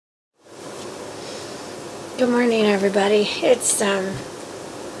Good morning, everybody. It's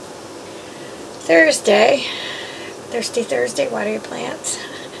Thursday. Thirsty Thursday. Water your plants.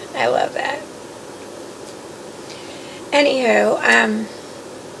 I love that. Anywho,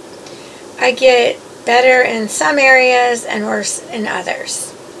 I get better in some areas and worse in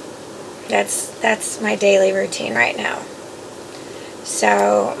others. That's my daily routine right now.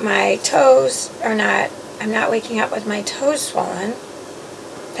 So my toes are not. I'm not waking up with my toes swollen.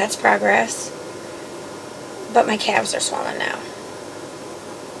 That's progress. But my calves are swollen now.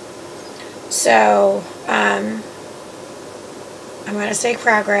 So, I'm going to say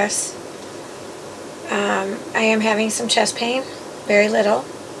progress. I am having some chest pain, very little.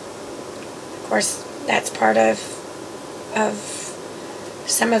 Of course, that's part of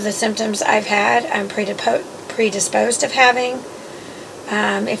some of the symptoms I've had. I'm predisposed of having.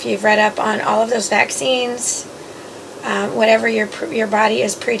 If you've read up on all of those vaccines, whatever your body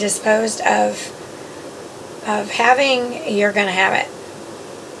is predisposed of having, you're going to have it,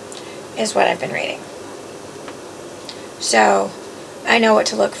 is what I've been reading. So, I know what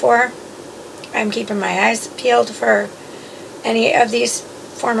to look for. I'm keeping my eyes peeled for any of these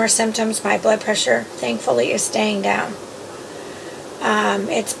former symptoms. My blood pressure, thankfully, is staying down.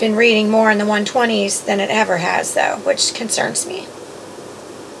 It's been reading more in the 120s than it ever has, though, which concerns me.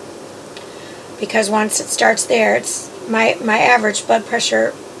 Because once it starts there, it's my average blood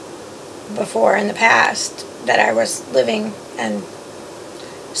pressure before in the past that I was living and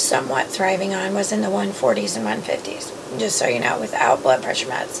somewhat thriving on was in the 140s and 150s, just so you know, without blood pressure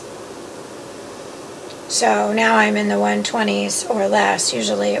meds. So now I'm in the 120s or less.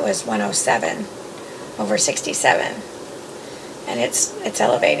 Usually it was 107 over 67, and it's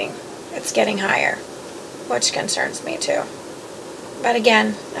elevating. It's getting higher, which concerns me too. But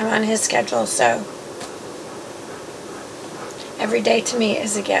again, I'm on his schedule, so every day to me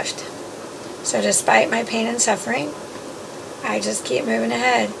is a gift. So despite my pain and suffering, I just keep moving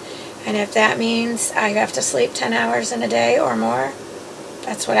ahead. And if that means I have to sleep 10 hours in a day or more,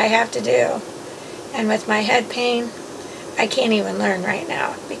 that's what I have to do. And with my head pain, I can't even learn right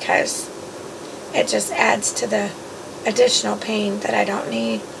now because it just adds to the additional pain that I don't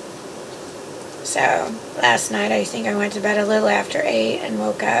need. So last night I think I went to bed a little after 8 and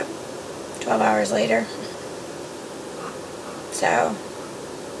woke up 12 hours later. So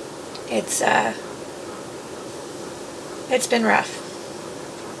it's been rough.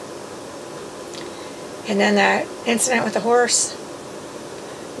 And then that incident with the horse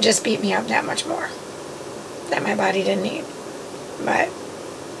just beat me up that much more that my body didn't need. But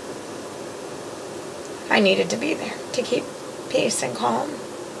I needed to be there to keep peace and calm.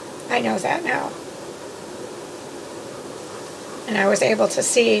 I know that now. And I was able to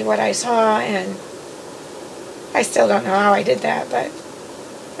see what I saw, and I still don't know how I did that, but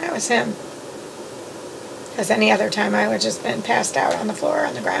that was him. Because any other time I would have just been passed out on the floor,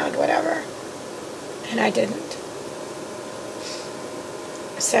 on the ground, whatever. And I didn't.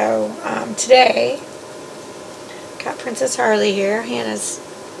 So, today, got Princess Harley here. Hannah's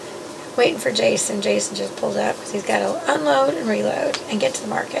waiting for Jason. Jason just pulled up because he's got to unload and reload and get to the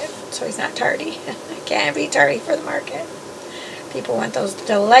market. So he's not tardy. I can't be tardy for the market. People want those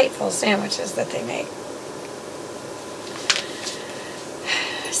delightful sandwiches that they make.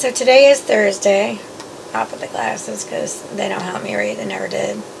 So today is Thursday. I'll put the glasses because they don't help me read. They never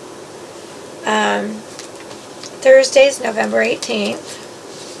did. Thursday's November 18th.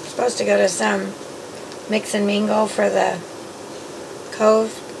 I'm supposed to go to some mix and mingle for the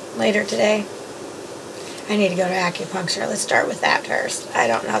Cove later today. I need to go to acupuncture. Let's start with that first. I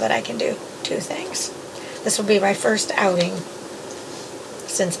don't know that I can do two things. This will be my first outing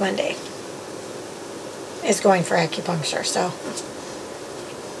since Monday. Is going for acupuncture, so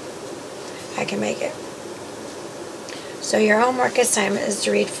I can make it. So your homework assignment is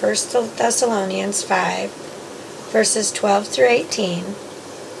to read 1 Thessalonians 5, verses 12 through 18,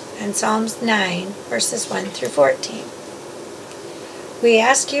 and Psalms 9, verses 1 through 14. We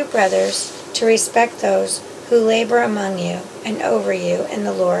ask you, brothers, to respect those who labor among you and over you in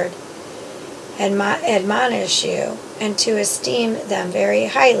the Lord, admonish you, and to esteem them very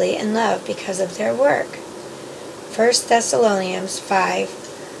highly in love because of their work. 1 Thessalonians 5,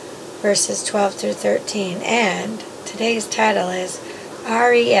 verses 12 through 13, and today's title is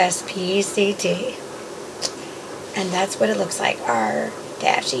R-E-S-P-E-C-T. And that's what it looks like, R-E-S.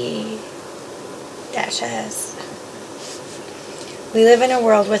 We live in a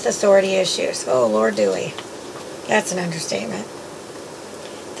world with authority issues. Oh, Lord, do we. That's an understatement.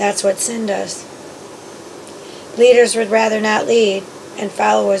 That's what sin does. Leaders would rather not lead, and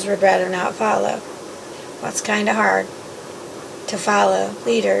followers would rather not follow. Well, it's kind of hard to follow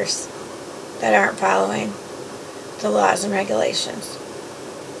leaders that aren't following the laws and regulations.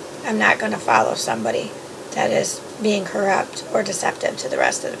 I'm not going to follow somebody that is being corrupt or deceptive to the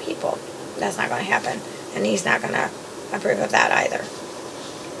rest of the people. That's not going to happen. And he's not going to approve of that either.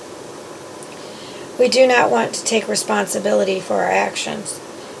 We do not want to take responsibility for our actions,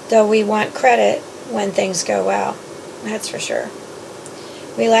 though we want credit when things go well. That's for sure.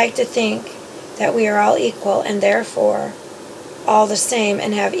 We like to think that we are all equal and therefore all the same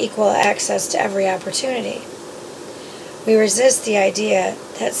and have equal access to every opportunity. We resist the idea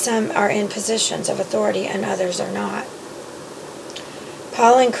that some are in positions of authority and others are not.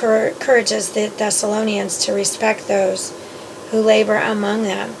 Paul encourages the Thessalonians to respect those who labor among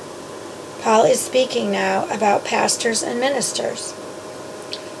them. Paul is speaking now about pastors and ministers.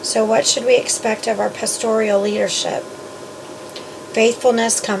 So what should we expect of our pastoral leadership?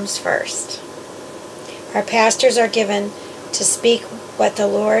 Faithfulness comes first. Our pastors are given to speak what the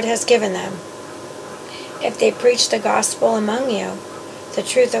Lord has given them. If they preach the gospel among you, the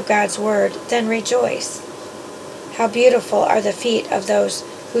truth of God's word, then rejoice. How beautiful are the feet of those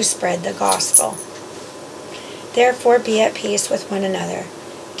who spread the gospel. Therefore be at peace with one another.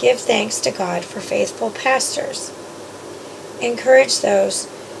 Give thanks to God for faithful pastors. Encourage those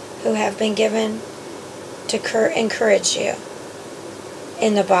who have been given to encourage you.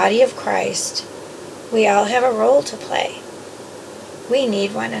 In the body of Christ, we all have a role to play. We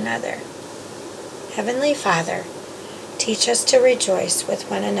need one another. Heavenly Father, teach us to rejoice with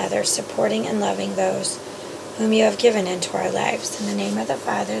one another, supporting and loving those whom you have given into our lives. In the name of the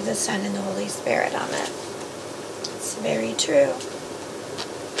Father, the Son, and the Holy Spirit. Amen. It's very true.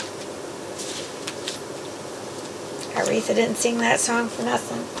 Aretha didn't sing that song for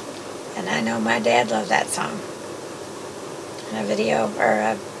nothing. And I know my dad loved that song. And a video, or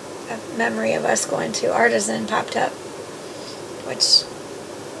a memory of us going to Artisan popped up, which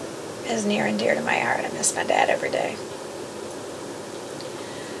is near and dear to my heart. I miss my dad every day.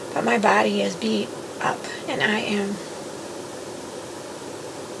 But my body is beat up, and I am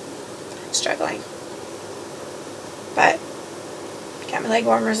struggling. But got my leg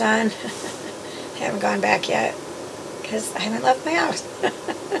warmers on. Haven't gone back yet because I haven't left my house.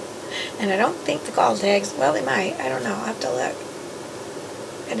 And I don't think the call tags, well, they might. I don't know. I'll have to look.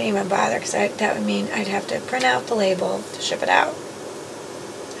 I didn't even bother because that would mean I'd have to print out the label to ship it out.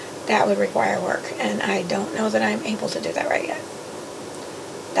 That would require work, and I don't know that I'm able to do that right yet.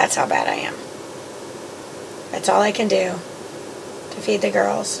 That's how bad I am. That's all I can do to feed the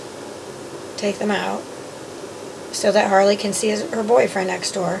girls, take them out, so that Harley can see her boyfriend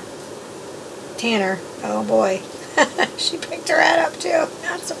next door. Tanner, oh boy. She picked her head up too.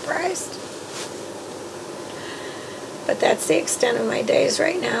 Not surprised. But that's the extent of my days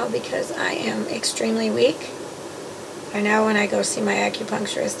right now because I am extremely weak. I know when I go see my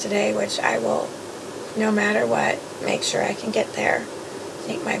acupuncturist today, which I will, no matter what, make sure I can get there. I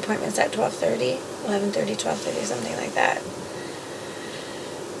think my appointment's at 12:30, 11:30, 12:30, something like that.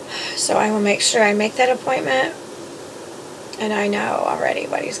 So I will make sure I make that appointment. And I know already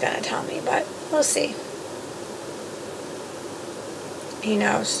what he's going to tell me, but we'll see. He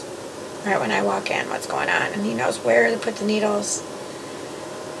knows right when I walk in what's going on, and he knows where to put the needles.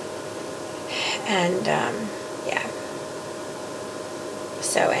 And, yeah.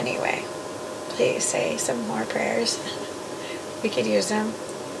 So anyway, please say some more prayers. We could use them.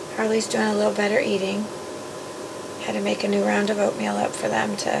 Harley's doing a little better eating. Had to make a new round of oatmeal up for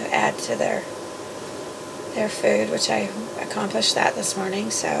them to add to their food, which I accomplished that this morning.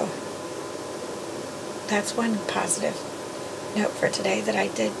 So that's one positive note for today, that I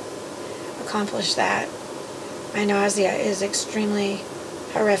did accomplish that. My nausea is extremely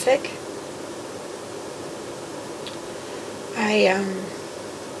horrific.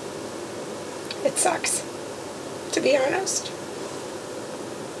 It sucks, to be honest.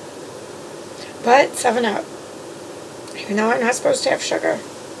 But 7-Up, even though I'm not supposed to have sugar,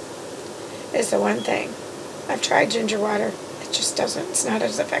 is the one thing. I've tried ginger water. It just doesn't, it's not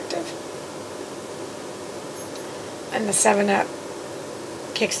as effective. And the 7-Up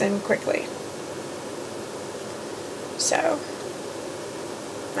kicks in quickly. So,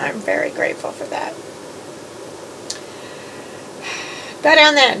 I'm very grateful for that. But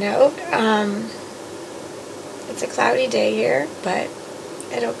on that note, it's a cloudy day here, but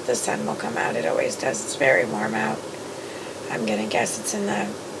the sun will come out. It always does. It's very warm out. I'm going to guess it's in the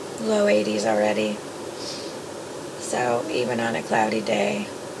low 80s already. So even on a cloudy day,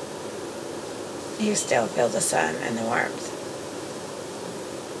 you still feel the sun and the warmth.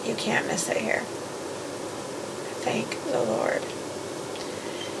 You can't miss it here. Thank the Lord.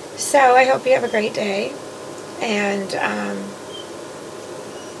 So I hope you have a great day. And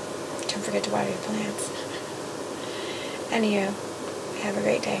don't forget to water your plants. And you. Have a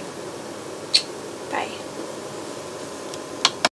great day. Bye.